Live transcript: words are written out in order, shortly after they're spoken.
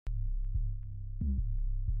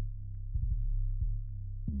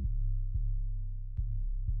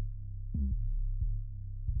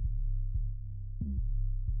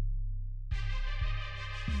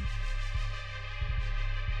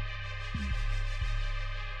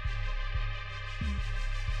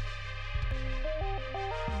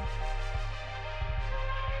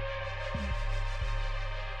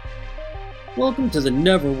Welcome to the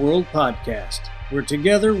Neverworld podcast, where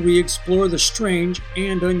together we explore the strange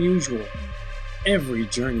and unusual. Every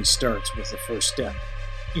journey starts with the first step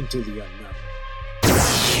into the unknown.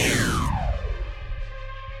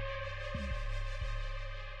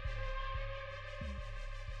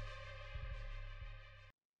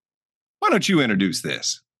 Why don't you introduce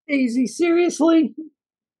this? Daisy, seriously?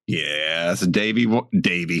 Yes, Daisy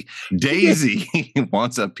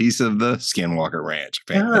wants a piece of the Skinwalker Ranch.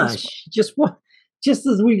 Gosh, just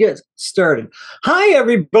as we get started. Hi,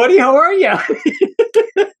 everybody. How are you?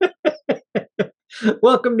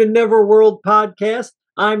 Welcome to Neverworld podcast.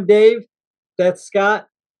 I'm Dave. That's Scott.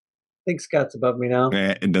 I think Scott's above me now.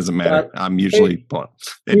 It doesn't matter. Scott, I'm usually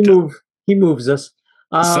he moves us.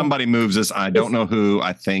 Somebody moves us. I don't know who.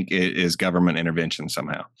 I think it is government intervention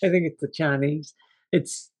somehow. I think it's the Chinese.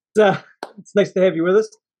 It's nice to have you with us.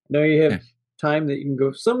 I know you have time that you can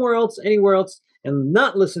go somewhere else, anywhere else, and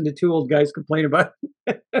not listen to two old guys complain about.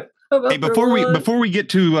 Hey, before we get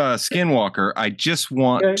to Skinwalker, I just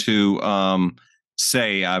want to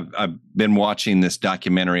say I've been watching this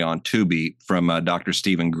documentary on Tubi from Dr.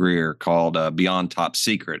 Stephen Greer called Beyond Top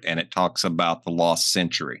Secret, and it talks about the lost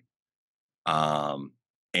century.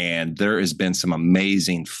 And there has been some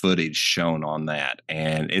amazing footage shown on that.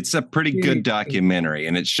 And it's a pretty good documentary.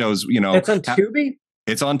 And it shows, it's on Tubi?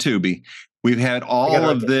 It's on Tubi. We've had all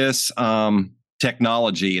of this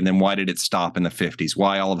technology. And then why did it stop in the 50s?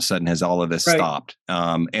 Why all of a sudden has all of this stopped?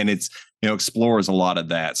 And it's, explores a lot of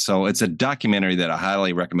that. So it's a documentary that I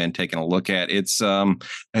highly recommend taking a look at. It's, I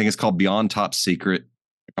think it's called Beyond Top Secret,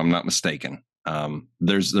 if I'm not mistaken.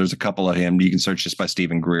 There's a couple of him. You can search just by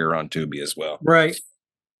Stephen Greer on Tubi as well. Right.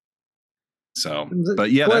 So,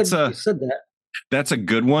 but yeah, that's a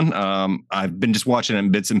good one. I've been just watching it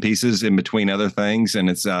in bits and pieces in between other things, and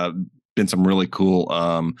it's been some really cool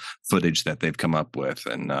footage that they've come up with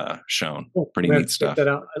and shown. Pretty neat stuff. That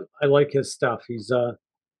out. I like his stuff. He's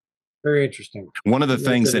very interesting. One of the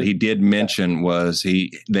things that he did mention was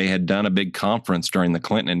they had done a big conference during the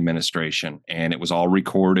Clinton administration, and it was all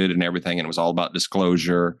recorded and everything, and it was all about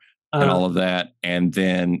disclosure and all of that. And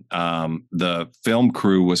then the film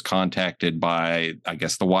crew was contacted by, I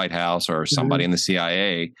guess, the White House or somebody in the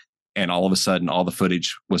CIA, and all of a sudden all the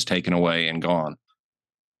footage was taken away and gone.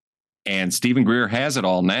 And Stephen Greer has it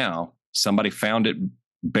all now. Somebody found it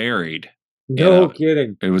buried. No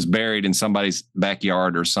kidding. It was buried in somebody's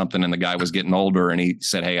backyard or something, and the guy was getting older, and he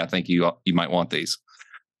said, "Hey, I think you might want these."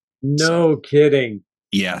 No kidding.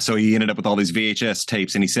 Yeah, so he ended up with all these VHS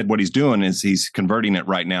tapes, and he said what he's doing is he's converting it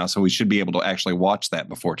right now, so we should be able to actually watch that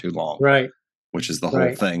before too long. Right. Which is the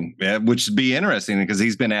whole thing, which would be interesting because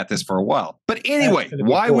he's been at this for a while. But anyway,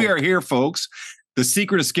 why we are here, folks, the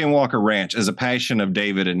secret of Skinwalker Ranch is a passion of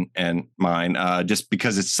David and mine, just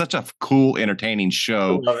because it's such a cool, entertaining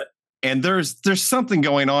show. I love it. And there's something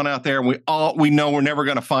going on out there, and we know we're never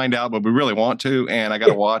going to find out, but we really want to, and I got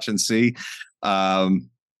to watch and see.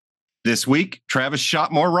 This week, Travis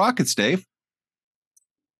shot more rockets, Dave.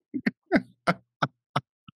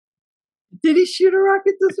 Did he shoot a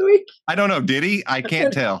rocket this week? I don't know. Did he? I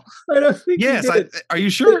can't tell. I don't think. Yes. He did. Are you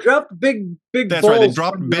sure? They dropped big. That's balls right. They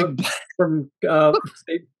dropped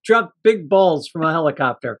they dropped big balls from a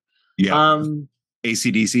helicopter. Yeah.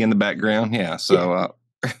 AC/DC in the background. Yeah. So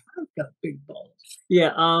I've got big balls.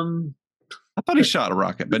 Yeah. I thought he shot a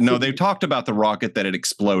rocket, but no. They talked about the rocket that had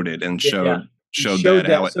exploded and showed that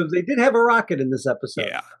how it. So they did have a rocket in this episode.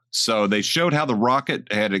 Yeah. So they showed how the rocket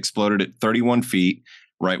had exploded at 31 feet,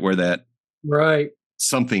 right where that. Right.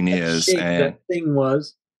 Something is, and that thing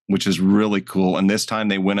was, which is really cool. And this time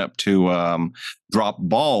they went up to drop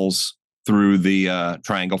balls through the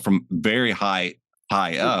triangle from very high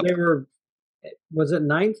up. They were, was it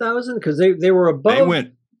 9,000? Because they were above. They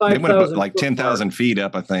went up like 10,000 feet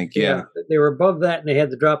up, I think. Yeah, they were above that, and they had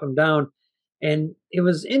to drop them down. And it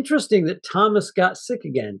was interesting that Thomas got sick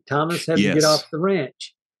again. Thomas had to get off the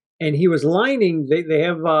ranch, and he was lining. They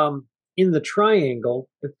have in the triangle,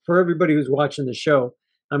 for everybody who's watching the show,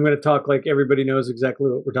 I'm going to talk like everybody knows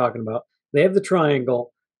exactly what we're talking about. They have the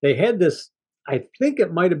triangle. They had this, I think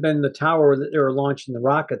it might have been the tower that they were launching the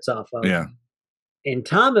rockets off of. Yeah. And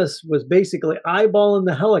Thomas was basically eyeballing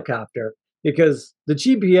the helicopter because the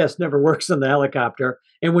GPS never works on the helicopter.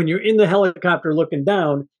 And when you're in the helicopter looking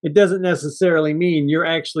down, it doesn't necessarily mean you're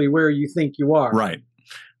actually where you think you are. Right.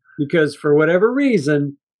 Because for whatever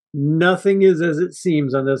reason, nothing is as it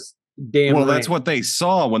seems on this damn ranch. That's what they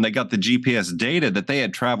saw when they got the GPS data, that they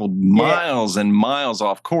had traveled miles and miles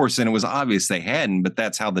off course, and it was obvious they hadn't, but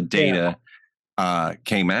that's how the data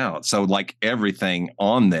came out. So like everything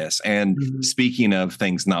on this, and speaking of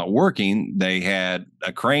things not working, they had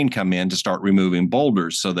a crane come in to start removing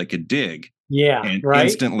boulders so they could dig. Yeah, And right?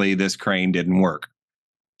 instantly this crane didn't work.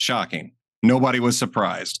 Shocking. Nobody was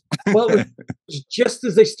surprised. Well, it was just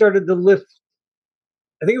as they started to lift,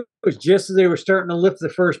 I think it was just as they were starting to lift the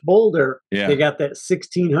first boulder, they Yeah. got that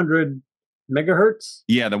 1600 megahertz.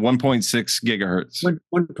 Yeah, the 1.6 gigahertz.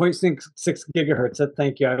 1.6 gigahertz.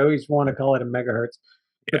 Thank you. I always want to call it a megahertz,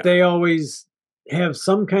 but Yeah. they always have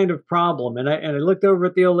some kind of problem. And I looked over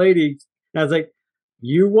at the old lady and I was like,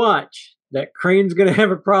 "You watch, that crane's going to have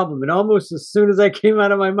a problem." And almost as soon as I came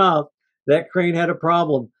out of my mouth, that crane had a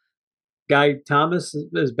problem. Guy Thomas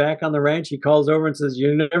is back on the ranch. He calls over and says,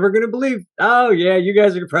 "You're never going to believe." Oh yeah, you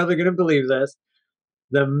guys are probably going to believe this.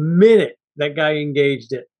 The minute that guy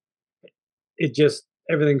engaged it, it just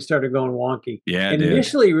everything started going wonky. Yeah, it And did.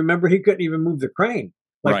 initially, remember, he couldn't even move the crane.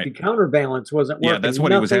 Like the Right. counterbalance wasn't Yeah, working. that's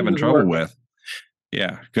what he was Nothing having was trouble working. with.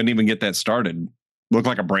 Yeah, couldn't even get that started. Looked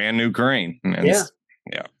like a brand new crane. And Yeah.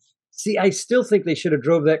 Yeah. See, I still think they should have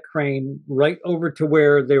drove that crane right over to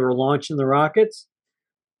where they were launching the rockets.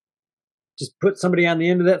 Just put somebody on the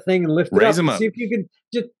end of that thing and lift it Raise up them and up. see if you can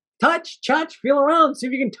just touch, feel around, see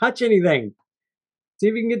if you can touch anything. See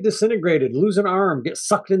if you can get disintegrated, lose an arm, get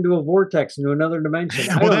sucked into a vortex, into another dimension.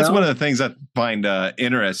 I Well, don't that's one know. of the things I find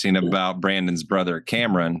interesting about Brandon's brother,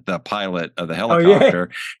 Cameron, the pilot of the Oh, yeah. helicopter.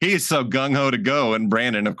 He is so gung ho to go. And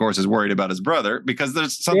Brandon, of course, is worried about his brother because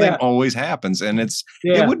there's something Yeah. always happens. And it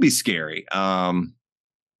Yeah. would be scary.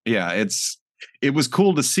 Yeah, it was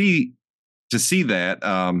cool to see that.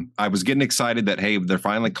 I was getting excited that, hey, they're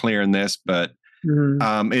finally clearing this, but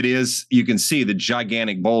it is, you can see the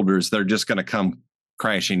gigantic boulders, they're just going to come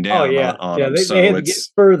crashing down Oh, yeah. on Yeah, them. they had to get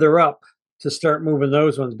further up to start moving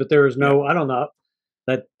those ones, but there was no, I don't know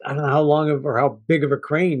how long of or how big of a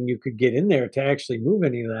crane you could get in there to actually move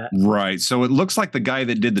any of that. Right. So it looks like the guy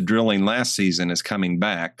that did the drilling last season is coming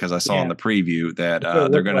back, because I saw in the preview that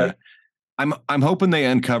they're gonna. Like. I'm hoping they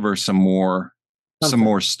uncover some more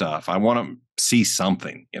stuff. I want to see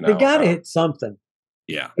something. You know, they got to hit something.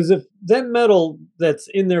 Yeah. Because if that metal that's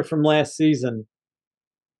in there from last season,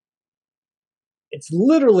 it's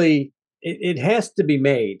literally it has to be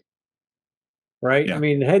made. Right? Yeah. I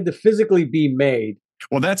mean, it had to physically be made.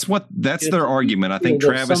 Well, that's their argument. I think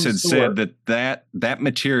Travis had said that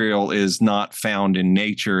material is not found in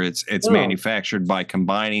nature. It's manufactured by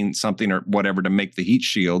combining something or whatever to make the heat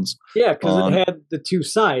shields. Yeah, because it had the two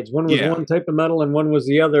sides. One was one type of metal and one was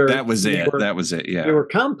the other. That was it. That was it. Yeah. They were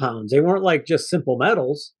compounds. They weren't like just simple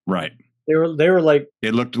metals. Right. They were like,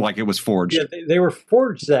 it looked like it was forged. Yeah, they were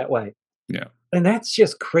forged that way. Yeah. And that's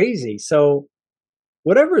just crazy. So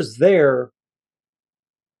whatever's there,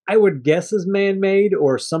 I would guess is man-made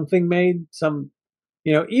or something made. Some,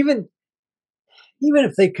 even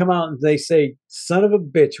if they come out and they say, "Son of a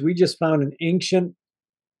bitch, we just found an ancient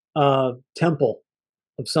temple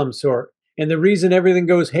of some sort," and the reason everything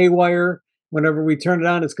goes haywire whenever we turn it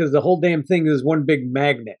on is because the whole damn thing is one big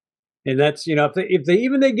magnet, and that's if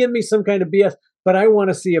they give me some kind of BS, but I want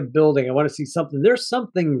to see a building, I want to see something. There's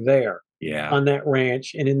something there, on that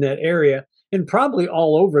ranch and in that area, and probably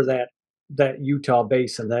all over that Utah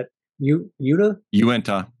basin, that Uinta,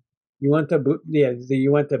 the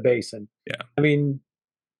Uinta basin. Yeah, I mean,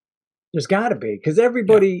 there's got to be, because every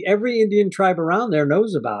Indian tribe around there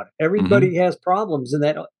knows about it. Everybody has problems in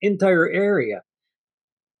that entire area.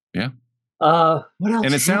 Yeah. What else?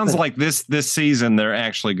 And it sounds like this season they're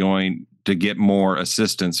actually going to get more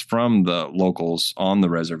assistance from the locals on the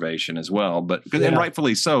reservation as well. But and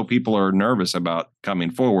rightfully so, people are nervous about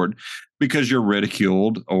coming forward because you're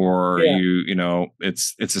ridiculed, or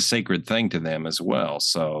it's a sacred thing to them as well.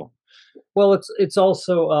 So, well, it's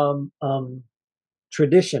also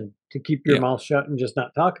tradition to keep your mouth shut and just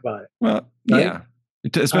not talk about it. Well, right?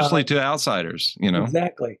 Especially to outsiders,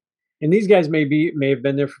 Exactly. And these guys may have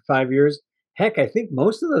been there for 5 years. Heck, I think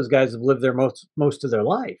most of those guys have lived there most of their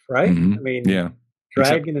life, right? Mm-hmm. I mean,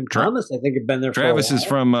 Dragon and Thomas, I think, have been there. Travis is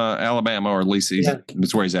from Alabama, or at least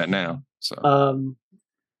that's where he's at now. So,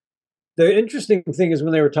 the interesting thing is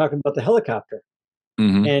when they were talking about the helicopter,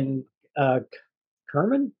 and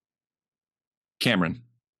Cameron.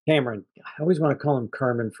 I always want to call him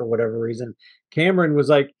Carmen for whatever reason. Cameron was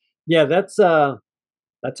like, "Yeah, that's an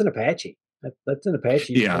Apache. That's an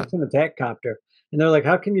Apache. Yeah, that's an attack copter." And they're like,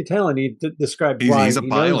 "How can you tell?" And he described why. He's a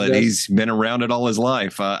pilot. He's been around it all his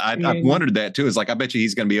life. I've wondered that too. It's like, I bet you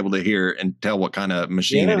he's going to be able to hear and tell what kind of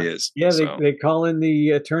machine it is. Yeah, so. They call in the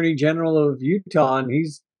Attorney General of Utah, and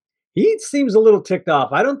he seems a little ticked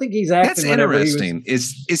off. I don't think he's acting. That's interesting.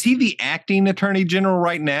 Is he the acting Attorney General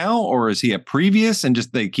right now, or is he a previous and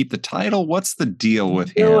just they keep the title? What's the deal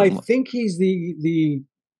with him? I think he's the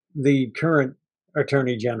current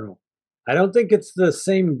Attorney General. I don't think it's the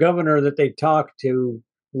same governor that they talked to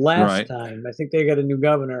last time. I think they got a new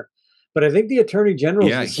governor, but I think the attorney general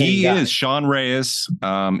is the same guy. He is. Sean Reyes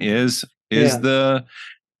is the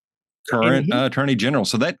current attorney general.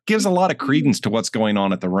 So that gives a lot of credence to what's going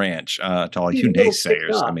on at the ranch. To all you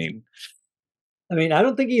naysayers, I mean, I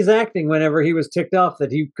don't think he's acting whenever he was ticked off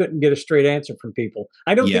that he couldn't get a straight answer from people.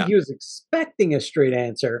 I don't think he was expecting a straight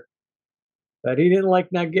answer, but he didn't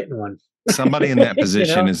like not getting one. Somebody in that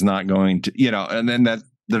position is not going to, and then that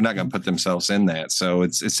they're not going to put themselves in that. So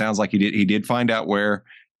it sounds like he did find out where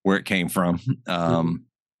it came from.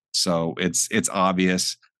 So it's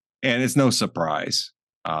obvious, and it's no surprise.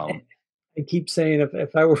 I keep saying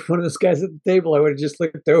if I were one of those guys at the table, I would have just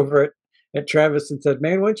looked over at Travis and said,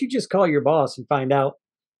 "Man, why don't you just call your boss and find out?"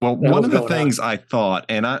 Well, one of the things I thought,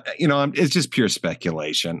 and it's just pure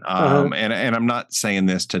speculation. And I'm not saying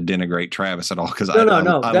this to denigrate Travis at all, because I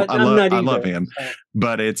love him.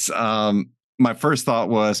 But it's my first thought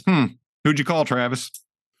was, who'd you call, Travis?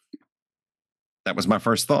 That was my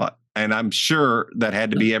first thought, and I'm sure that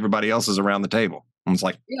had to be everybody else's around the table. I was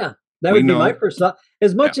like, yeah, that would be my first thought.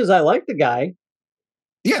 As much as I like the guy,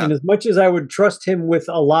 and as much as I would trust him with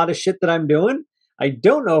a lot of shit that I'm doing, I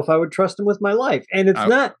don't know if I would trust him with my life. And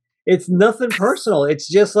it's nothing personal. It's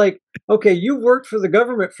just like, okay, you worked for the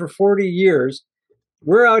government for 40 years.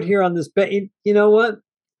 We're out here on this you know what?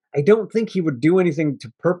 I don't think he would do anything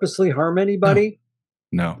to purposely harm anybody.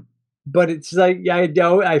 No. But it's like, I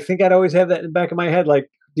think I'd always have that in the back of my head. Like,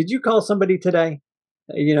 did you call somebody today?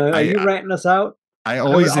 Are you ratting us out? I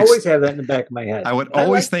always have that in the back of my head. I would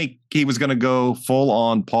always think he was going to go full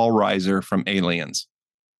on Paul Reiser from Aliens.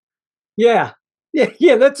 Yeah.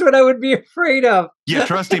 Yeah, that's what I would be afraid of. You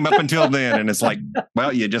trust him up until then, and it's like,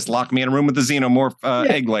 well, you just locked me in a room with the xenomorph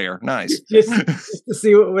egg layer. Nice. Just to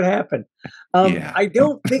see what would happen. I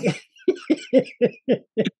don't think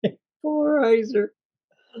Paul Reiser.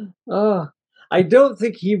 I don't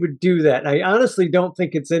think he would do that. I honestly don't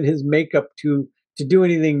think it's in his makeup to do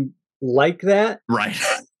anything like that. Right.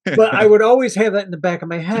 But I would always have that in the back of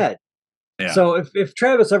my head. Yeah. So if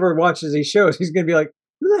Travis ever watches these shows, he's going to be like,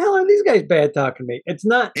 who the hell are these guys bad talking me? It's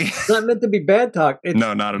not meant to be bad talk.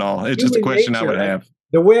 No, not at all. It's just a question I would have.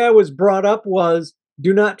 The way I was brought up was,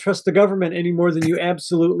 do not trust the government any more than you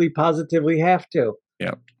absolutely positively have to.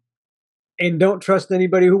 Yep. And don't trust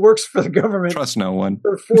anybody who works for the government. Trust no one.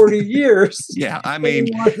 For 40 years. Yeah, I mean.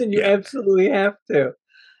 More than you absolutely have to.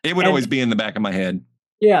 It would always be in the back of my head.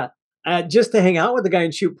 Yeah. Just to hang out with the guy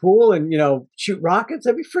and shoot pool and, shoot rockets,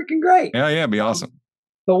 that'd be freaking great. Yeah, it'd be awesome.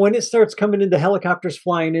 But when it starts coming into helicopters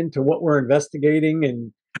flying into what we're investigating,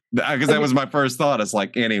 and because that was my first thought. It's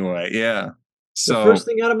like, anyway, yeah. So the first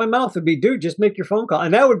thing out of my mouth would be, dude, just make your phone call.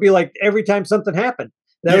 And that would be like every time something happened.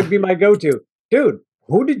 That would be my go-to. Dude,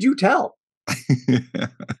 who did you tell?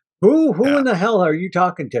 Who in the hell are you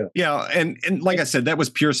talking to? Yeah, and like I said, that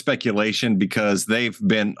was pure speculation because they've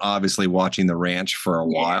been obviously watching the ranch for a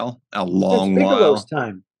while, a long while.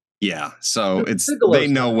 Time. Yeah, so they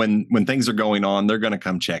know when things are going on, they're going to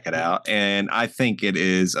come check it out, and I think it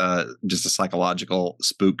is just a psychological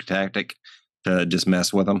spook tactic to just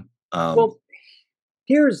mess with them. Well,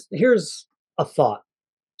 here's a thought.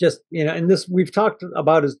 Just and this we've talked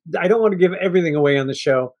about is I don't want to give everything away on the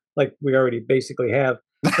show like we already basically have,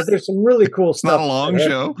 but there's some really cool stuff. Not a long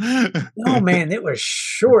show. No, man, it was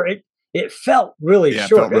short. It felt really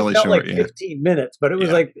short. It felt like 15 minutes, but it was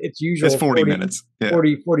like its usual. It's 40 minutes.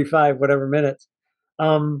 40, 45, whatever minutes.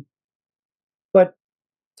 But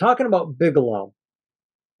talking about Bigelow,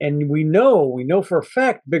 and we know for a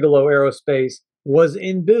fact Bigelow Aerospace was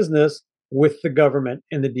in business with the government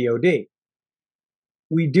and the DoD.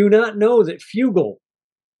 We do not know that Fugel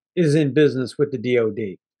is in business with the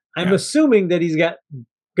DoD. I'm assuming that he's got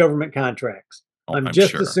government contracts. I'm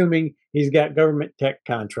just assuming he's got government tech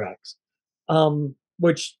contracts.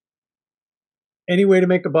 Which any way to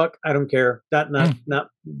make a buck, I don't care. Not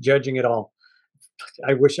judging at all.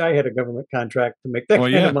 I wish I had a government contract to make that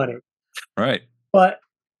kind of money. Right. But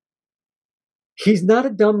he's not a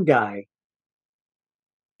dumb guy.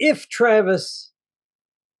 If Travis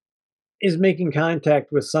is making contact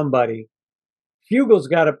with somebody, Fugel's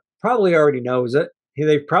probably already knows it.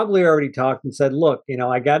 They've probably already talked and said, look,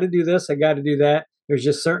 I got to do this. I got to do that. There's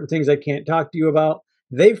just certain things I can't talk to you about.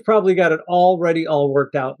 They've probably got it already all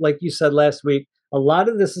worked out. Like you said last week, a lot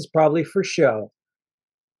of this is probably for show.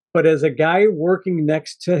 But as a guy working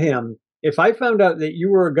next to him, if I found out that you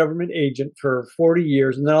were a government agent for 40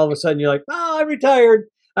 years and then all of a sudden you're like, oh, I retired,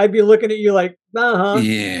 I'd be looking at you like,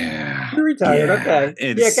 yeah, you retired. Okay.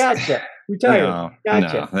 Yeah, gotcha. Retired.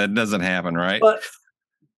 Gotcha. No, that doesn't happen, right?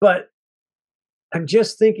 But I'm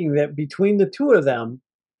just thinking that between the two of them,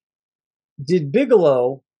 did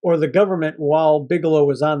Bigelow or the government, while Bigelow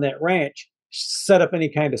was on that ranch, set up any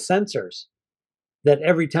kind of sensors that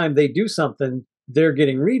every time they do something, they're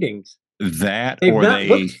getting readings. That They've or not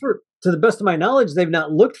looked for, to the best of my knowledge, they've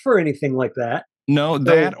not looked for anything like that. No, So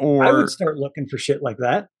that I would or start looking for shit like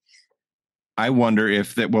that. I wonder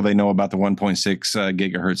if that, well, they know about the 1.6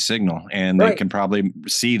 gigahertz signal, and they Right. can probably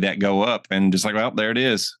see that go up and just like, well, there it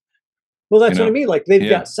is. Well, that's what I mean. Like they've Yeah.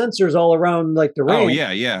 got sensors all around like the ranch. Oh,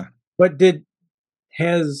 yeah, yeah. But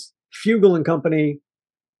has Fugel and company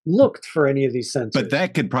looked for any of these sensors? But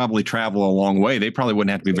that could probably travel a long way. They probably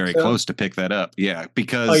wouldn't have to be very close to pick that up. Yeah,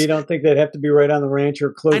 because Oh, you don't think they'd have to be right on the ranch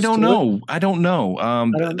or close? I don't to know. It? I don't know. I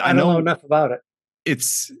don't know enough about it.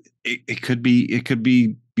 It could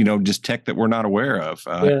be, you know, just tech that we're not aware of.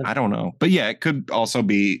 Yeah. I don't know. But yeah, it could also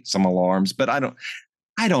be some alarms, but I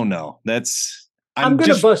don't know. I'm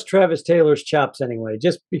going to bust Travis Taylor's chops anyway,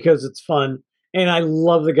 just because it's fun. And I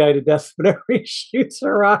love the guy to death whenever he shoots a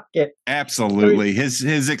rocket. Absolutely.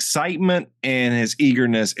 His excitement and his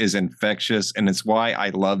eagerness is infectious. And it's why I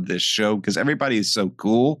love this show, because everybody is so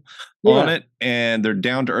cool on it. And they're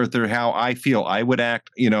down to earth. They're how I feel I would act,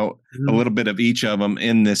 you know, a little bit of each of them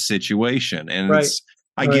in this situation. And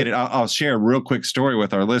I get it. I'll share a real quick story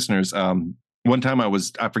with our listeners. One time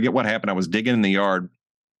I forget what happened. I was digging in the yard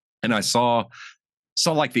and I saw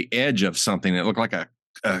like the edge of something. It looked like a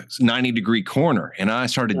 90-degree corner. And I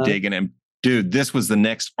started digging, and dude, this was the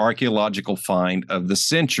next archaeological find of the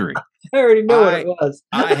century. I already know what it was.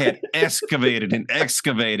 I had excavated, and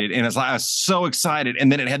it's like I was so excited.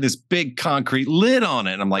 And then it had this big concrete lid on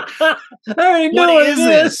it. And I'm like, I already know what is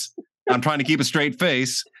this? I'm trying to keep a straight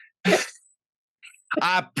face.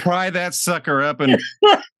 I pry that sucker up and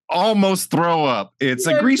almost throw up. It's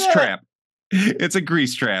a grease trap. It's a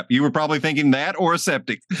grease trap. You were probably thinking that or a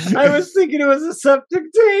septic. I was thinking it was a septic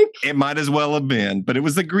tank. It might as well have been, but it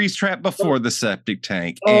was the grease trap before the septic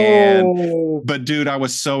tank. But dude, I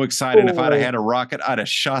was so excited. If I'd have had a rocket, I'd have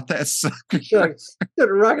shot that sucker.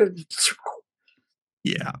 Rocket.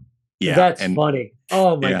 Yeah. Yeah. That's funny.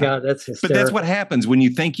 Oh my God, that's hysterical. But that's what happens when you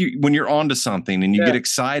think when you're onto something and you get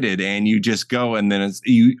excited and you just go, and then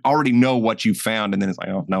you already know what you found, and then it's like,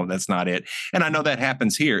 oh no, that's not it. And I know that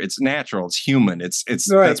happens here. It's natural. It's human.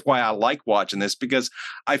 That's why I like watching this, because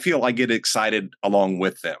I feel I get excited along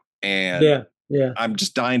with them. And I'm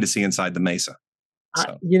just dying to see inside the mesa.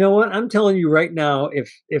 So. You know what? I'm telling you right now,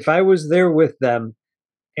 if I was there with them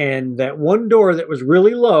and that one door that was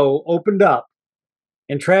really low opened up,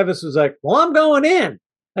 and Travis was like, well, I'm going in,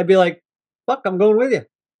 I'd be like, fuck, I'm going with you.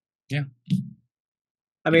 Yeah.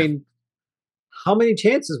 I mean, how many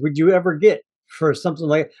chances would you ever get for something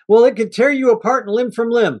like, well, it could tear you apart limb from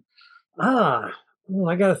limb. I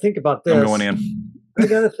got to think about this. I'm going in. I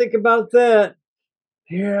got to think about that.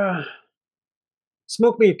 Yeah.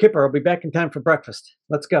 Smoke me a kipper. I'll be back in time for breakfast.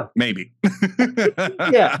 Let's go. Maybe.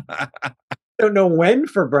 Yeah. Don't know when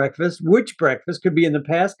for breakfast, which breakfast, could be in the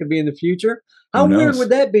past, could be in the future. How weird would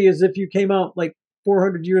that be as if you came out like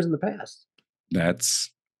 400 years in the past?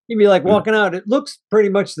 You'd be like walking out. It looks pretty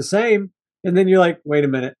much the same. And then you're like, wait a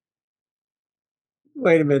minute.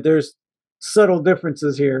 There's subtle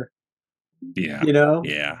differences here. Yeah. You know?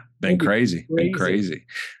 Yeah. Been crazy.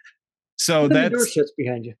 So that's door shuts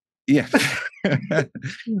behind you. Yeah.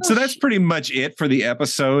 So that's pretty much it for the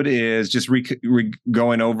episode, is just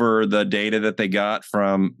going over the data that they got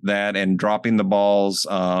from that and dropping the balls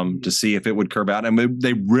to see if it would curve out. And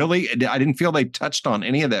they really, I didn't feel they touched on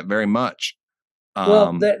any of that very much.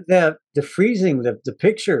 Well, the freezing, the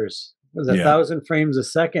pictures was 1,000 frames a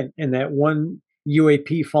second, and that one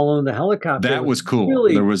UAP following the helicopter. That was cool.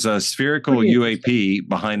 Really, there was a spherical UAP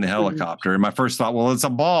behind the helicopter. And my first thought, well, it's a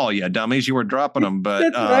ball. Yeah, dummies, you were dropping them. But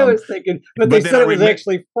that's what I was thinking. But they said it was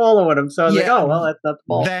actually following them. So I was like, oh, well, that's not the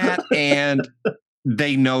ball. That, and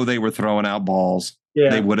they know they were throwing out balls. Yeah.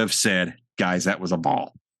 They would have said, guys, that was a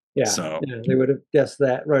ball. Yeah. So they would have guessed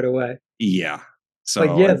that right away. Yeah. So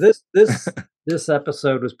but yeah, this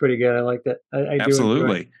episode was pretty good. I liked it. I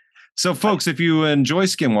absolutely. So, folks, if you enjoy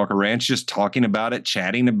Skinwalker Ranch, just talking about it,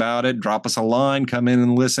 chatting about it, drop us a line, come in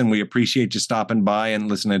and listen. We appreciate you stopping by and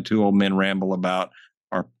listening to two old men ramble about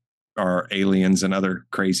our aliens and other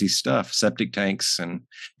crazy stuff, septic tanks, and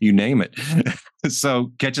you name it.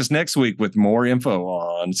 So catch us next week with more info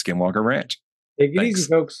on Skinwalker Ranch. Take it easy,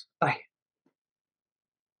 folks. Bye.